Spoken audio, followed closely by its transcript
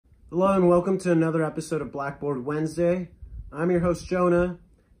Hello and welcome to another episode of Blackboard Wednesday. I'm your host Jonah.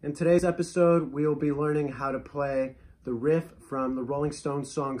 In today's episode, we will be learning how to play the riff from the Rolling Stones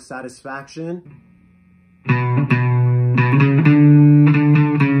song Satisfaction.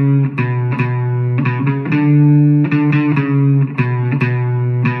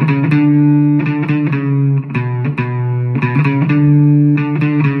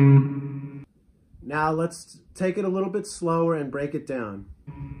 Now let's take it a little bit slower and break it down.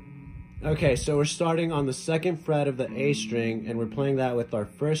 Okay, so we're starting on the 2nd fret of the A string, and we're playing that with our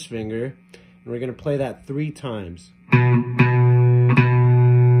first finger, and we're going to play that 3 times. And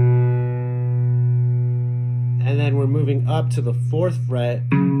then we're moving up to the 4th fret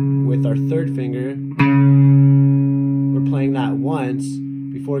with our 3rd finger. We're playing that once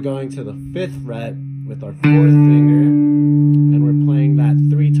before going to the 5th fret with our 4th finger, and we're playing that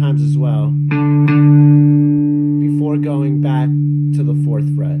 3 times as well before going back to the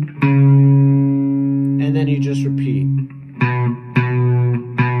 4th fret. And then you just repeat.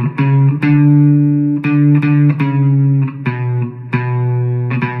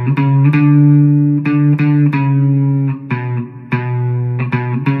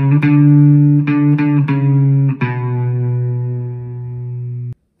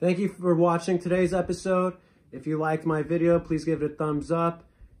 Thank you for watching today's episode. If you liked my video, please give it a thumbs up.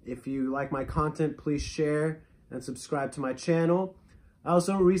 If you like my content, please share and subscribe to my channel. I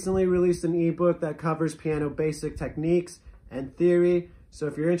also recently released an ebook that covers piano basic techniques and theory. So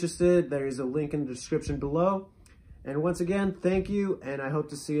if you're interested, there is a link in the description below. And once again, thank you, and I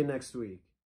hope to see you next week.